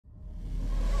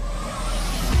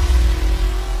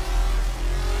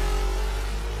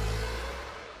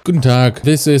Guten Tag,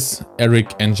 this is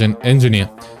Eric Engine Engineer.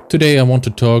 Today I want to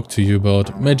talk to you about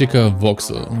Magica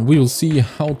Voxel. We will see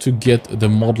how to get the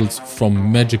models from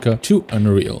Magica to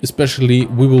Unreal. Especially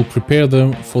we will prepare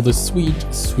them for the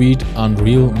sweet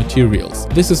Unreal materials.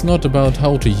 This is not about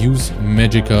how to use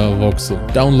Magica Voxel.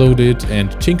 Download it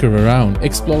and tinker around,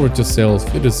 explore it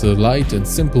yourself. It is a light and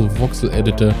simple voxel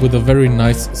editor with a very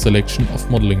nice selection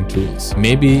of modeling tools.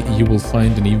 Maybe you will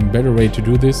find an even better way to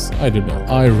do this, I don't know.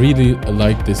 I really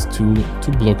like this tool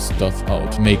to block stuff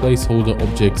out, make placeholder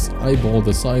objects, eyeball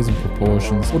the size and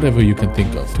proportions, whatever you can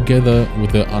think of. Together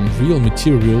with the Unreal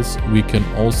materials, we can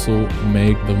also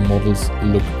make the models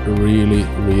look really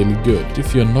good.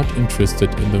 If you're not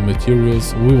interested in the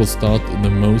materials, we will start in the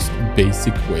most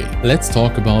basic way. Let's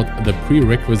talk about the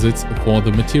prerequisites for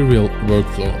the material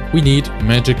workflow. We need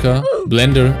Magica,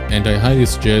 Blender, and I highly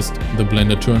suggest the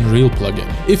Blender to Unreal plugin.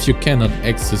 If you cannot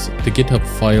access the GitHub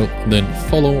file, then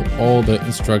follow all the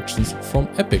instructions from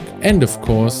Epic. And of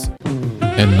course,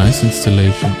 a nice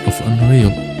installation of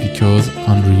Unreal, because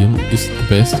Unreal is the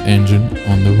best engine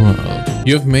on the world.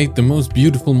 You have made the most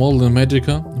beautiful model in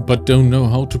Magica, but don't know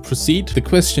how to proceed? The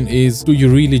question is, do you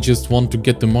really just want to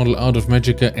get the model out of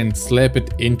Magica and slap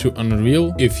it into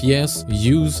Unreal? If yes,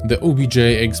 use the OBJ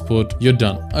export, you're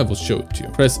done. I will show it to you.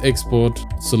 Press export,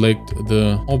 select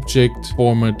the object,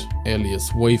 format,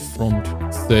 alias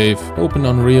wavefront, save, open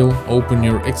Unreal, open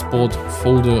your export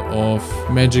folder of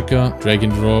Magica, drag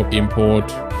and drop,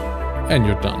 import, and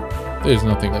you're done. There's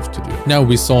nothing left to do. Now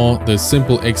we saw the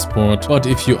simple export, but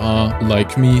if you are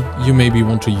like me, you maybe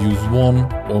want to use one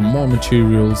or more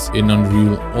materials in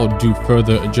Unreal or do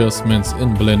further adjustments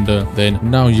in Blender, then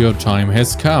now your time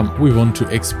has come. We want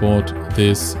to export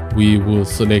this. We will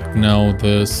select now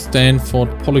the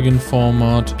Stanford polygon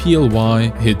format, PLY,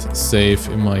 hit save.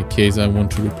 In my case, I want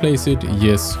to replace it.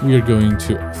 Yes, we are going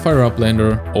to fire up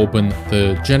Blender, open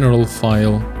the general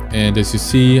file. And as you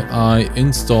see, I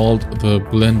installed the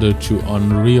Blender to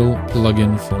Unreal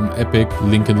plugin from Epic,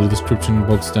 link in the description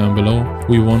box down below.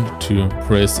 We want to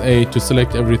press A to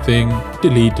select everything,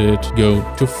 delete it, go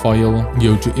to File,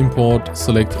 go to Import,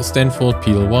 select Stanford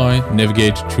PLY,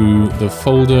 navigate to the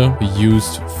folder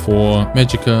used for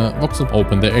Magica Voxel,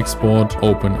 open the export,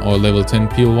 open our level 10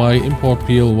 PLY, import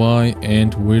PLY,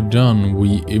 and we're done.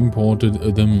 We imported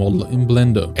the model in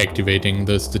Blender. Activating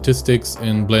the statistics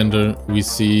in Blender, we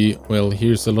see, well,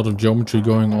 here's a lot of geometry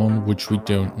going on, which we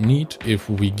don't need. If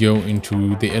we go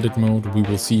into the edit mode, we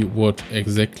will see what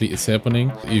exactly is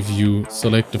happening. If you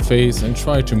select a face and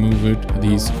try to move it,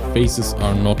 these faces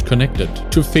are not connected.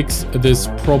 To fix this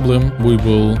problem, we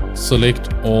will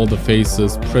select all the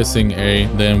faces, pressing A,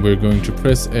 then we're going to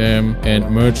press M and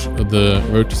merge the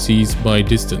vertices by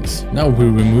distance. Now we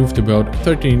removed about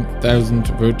 13,000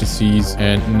 vertices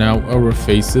and now our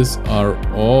faces are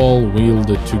all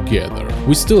welded together.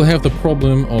 We still have the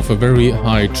problem of a very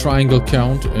high triangle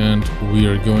count, and we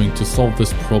are going to solve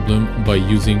this problem by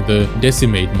using the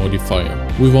Decimate Modifier.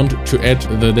 We want to add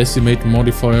the Decimate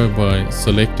Modifier by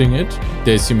selecting it,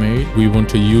 Decimate. We want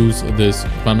to use this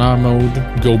planar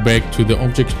mode, go back to the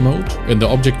object mode. In the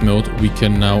object mode, we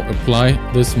can now apply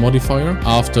this modifier.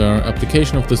 After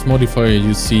application of this modifier,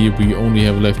 you see we only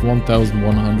have left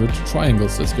 1100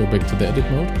 triangles. Let's go back to the edit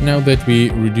mode. Now that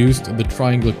we reduced the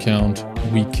triangle count,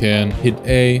 we can hit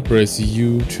A, press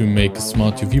U to make a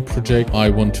smart UV project. I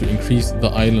want to increase the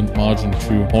island margin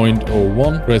to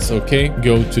 0.01. Press OK,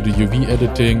 go to the UV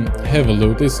editing, have a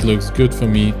look. This looks good for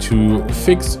me. To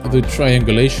fix the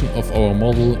triangulation of our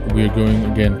model, we're going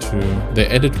again to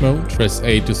the edit mode. Press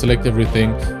A to select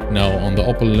everything. Now on the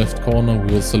upper left corner,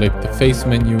 we will select the face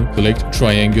menu, select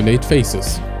triangulate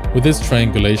faces. With this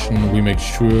triangulation, we make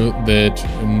sure that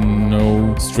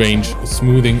no strange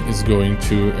smoothing is going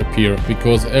to appear,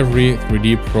 because every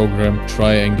 3D program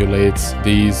triangulates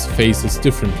these faces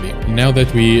differently. Now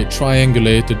that we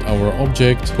triangulated our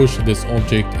object, push this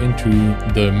object into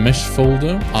the mesh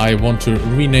folder. I want to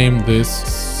rename this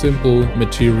simple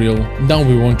material. Now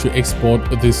we want to export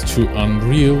this to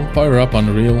Unreal. Fire up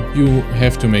Unreal. You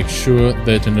have to make sure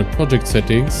that in the project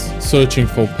settings, searching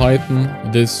for Python,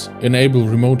 this enable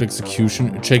remote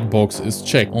execution checkbox is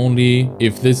checked. Only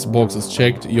if this box is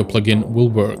checked, your plugin will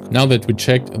work. Now that we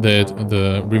checked that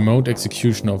the remote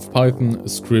execution of Python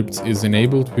scripts is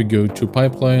enabled, we go to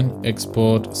Pipeline,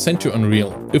 Export, Send to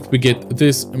Unreal. If we get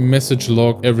this message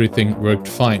log, everything worked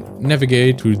fine.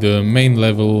 Navigate to the main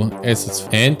level assets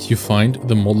and you find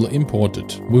the model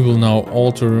imported. We will now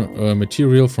alter a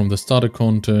material from the starter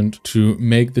content to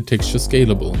make the texture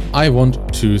scalable. I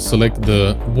want to select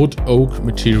the wood oak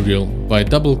material by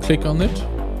double click on it.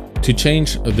 To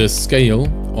change the scale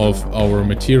of our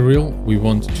material, we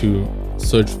want to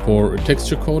search for a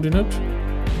texture coordinate,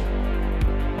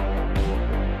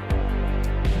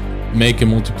 make a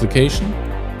multiplication,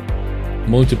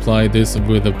 multiply this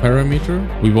with a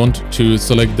parameter. We want to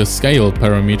select the scale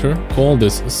parameter, call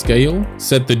this scale,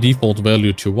 set the default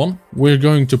value to 1. We're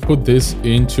going to put this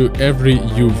into every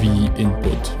UV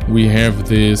input. We have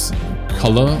this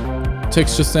color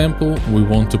texture sample. We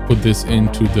want to put this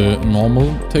into the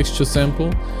normal texture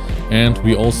sample. And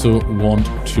we also want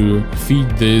to feed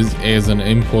this as an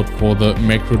input for the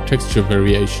macro texture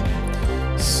variation.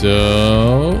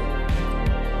 So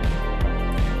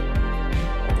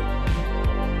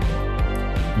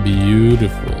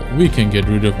beautiful. We can get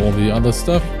rid of all the other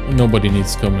stuff. Nobody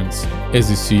needs comments. As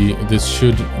you see, this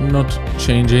should not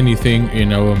change anything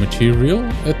in our material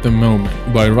at the moment.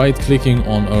 By right-clicking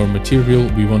on our material,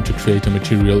 we want to create a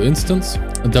material instance.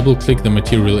 Double-click the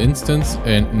material instance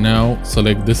and now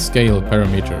select the scale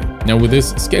parameter. Now with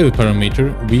this scale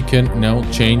parameter, we can now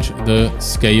change the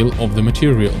scale of the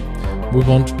material. We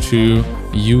want to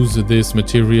use this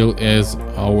material as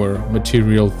our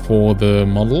material for the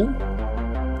model.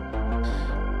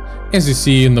 As you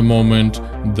see in the moment,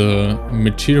 the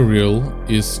material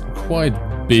is quite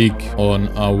big on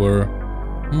our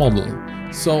model.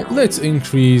 So let's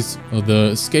increase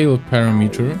the scale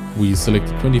parameter. We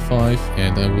selected 25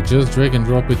 and I will just drag and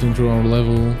drop it into our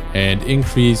level and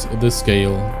increase the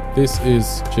scale. This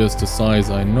is just a size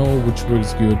I know which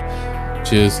works good.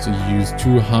 Just use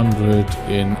 200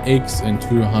 in X and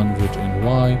 200 in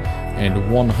Y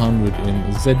and 100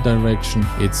 in Z direction.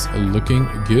 It's looking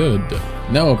good.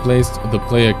 Now I placed the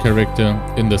player character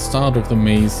in the start of the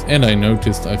maze and I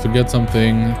noticed I forgot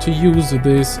something. To use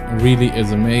this really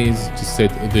as a maze, to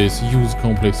set this use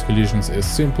complex collisions as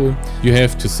simple, you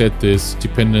have to set this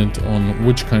dependent on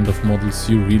which kind of models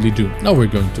you really do. Now we're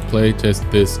going to play test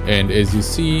this and as you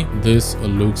see, this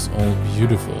looks all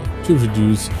beautiful. To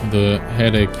reduce the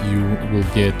headache you will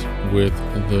get with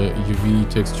the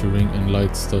UV texturing and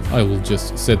light stuff, I will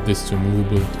just set this to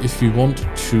movable. If we want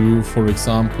to, for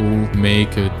example,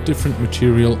 make a different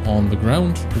material on the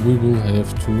ground, we will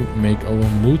have to make our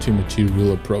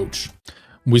multi-material approach.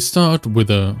 We start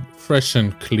with a fresh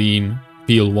and clean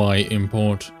PLY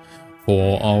import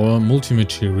for our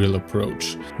multi-material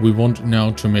approach. We want now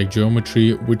to make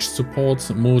geometry which supports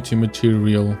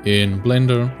multi-material in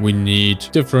Blender. We need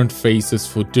different faces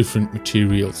for different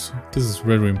materials. This is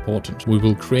very important. We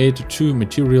will create 2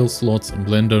 material slots in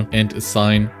Blender and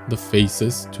assign the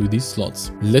faces to these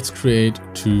slots. Let's create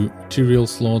 2 material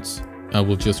slots. I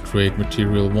will just create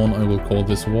material 1. I will call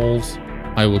this walls.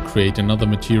 I will create another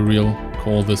material,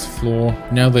 call this floor.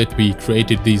 Now that we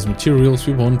created these materials,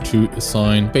 we want to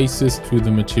assign faces to the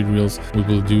materials. We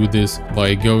will do this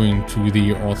by going to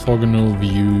the orthogonal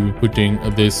view, putting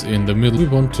this in the middle. We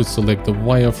want to select the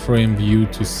wireframe view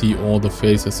to see all the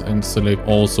faces and select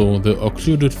also the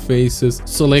occluded faces.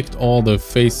 Select all the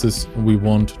faces we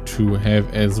want to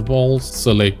have as walls.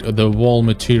 Select the wall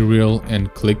material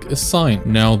and click assign.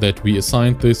 Now that we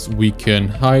assigned this, we can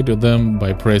hide them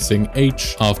by pressing H.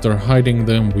 After hiding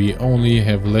them, we only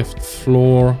have left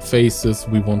floor faces.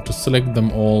 We want to select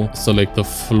them all, select the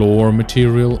floor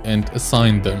material and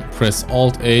assign them. Press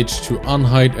Alt H to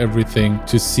unhide everything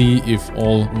to see if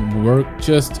all work.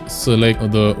 Just select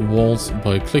the walls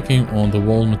by clicking on the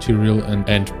wall material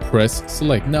and press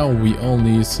select. Now we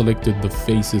only selected the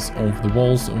faces of the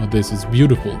walls. This is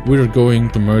beautiful. We're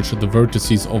going to merge the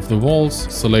vertices of the walls.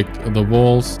 Select the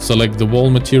walls, select the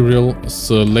wall material,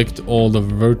 select all the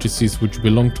vertices which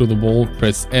belong to the wall,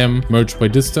 press M, merge by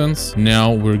distance.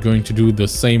 Now we're going to do the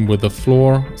same with the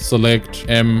floor. Select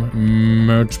M,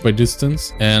 merge by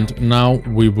distance. And now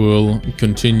we will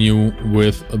continue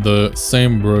with the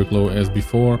same workflow as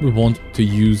before. We want to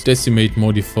use Decimate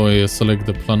Modifier, select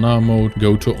the planar mode,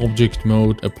 go to object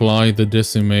mode, apply the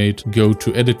decimate, go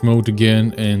to edit mode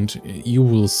again, and you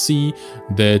will see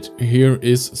that here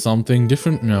is something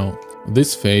different now.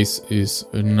 This face is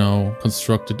now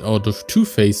constructed out of 2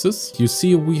 faces. You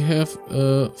see we have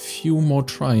a few more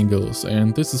triangles,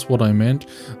 and this is what I meant,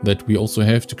 that we also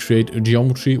have to create a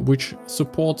geometry which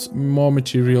supports more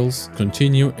materials.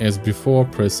 Continue as before,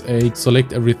 press A,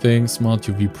 select everything, Smart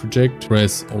UV project,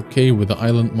 press OK with the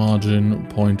island margin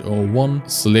 0.01,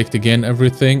 select again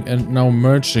everything and now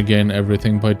merge again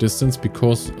everything by distance,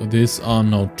 because these are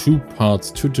now 2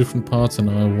 parts, 2 different parts, and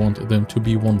I want them to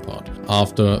be 1 part.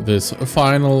 After this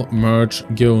final merge,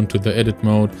 go into the edit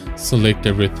mode, select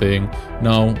everything.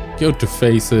 Now go to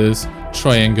faces,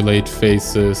 triangulate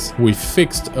faces. We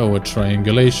fixed our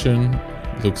triangulation,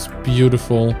 looks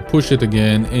beautiful. Push it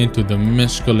again into the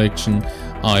mesh collection.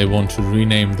 I want to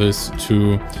rename this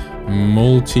to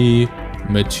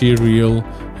multi-material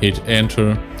hit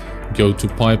enter, go to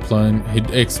pipeline, hit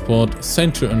export,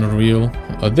 send to Unreal.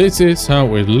 This is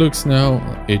how it looks now.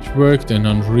 It worked in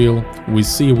Unreal. We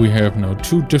see we have now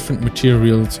two different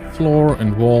materials, floor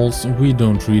and walls. We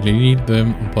don't really need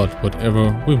them, but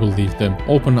whatever, we will leave them.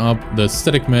 Open up the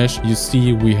static mesh. You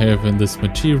see we have in this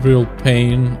material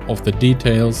pane of the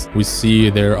details, we see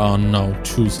there are now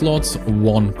two slots,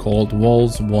 one called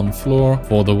walls, one floor.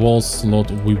 For the walls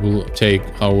slot, we will take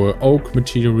our oak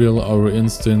material, our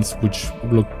instance, which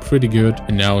looked pretty good.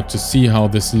 And now to see how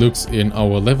this looks in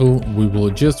our level, we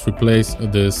will just replace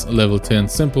this level 10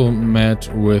 simple mat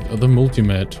with the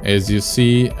multi-mat. As you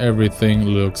see, everything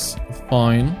looks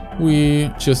fine.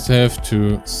 We just have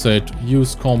to set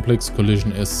use complex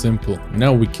collision as simple.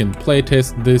 Now we can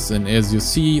playtest this, and as you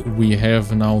see, we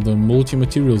have now the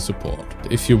multi-material support.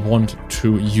 If you want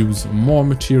to use more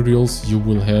materials, you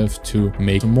will have to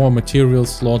make more material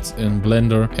slots in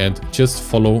Blender and just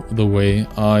follow the way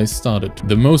I started.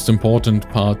 The most important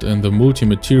part in the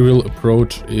multi-material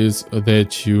approach is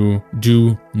that you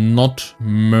do not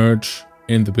merge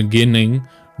in the beginning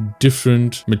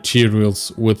different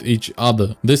materials with each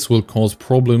other. This will cause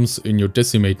problems in your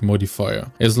Decimate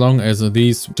modifier. As long as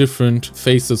these different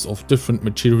faces of different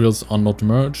materials are not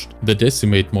merged, the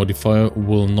Decimate modifier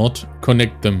will not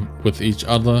connect them with each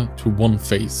other to one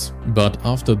face. But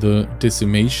after the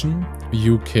decimation,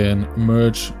 you can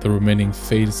merge the remaining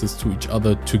faces to each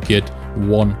other to get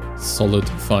one solid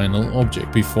final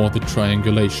object before the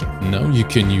triangulation. Now you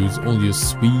can use all your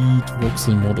sweet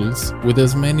voxel models with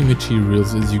as many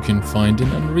materials as you can find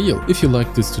in Unreal. If you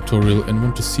like this tutorial and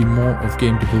want to see more of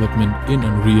game development in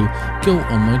Unreal, go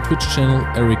on my Twitch channel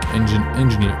Eric Engine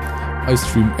Engineer. I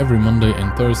stream every Monday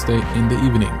and Thursday in the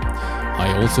evening.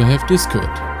 I also have Discord,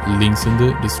 links in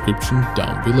the description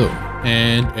down below.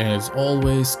 And as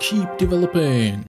always, keep developing!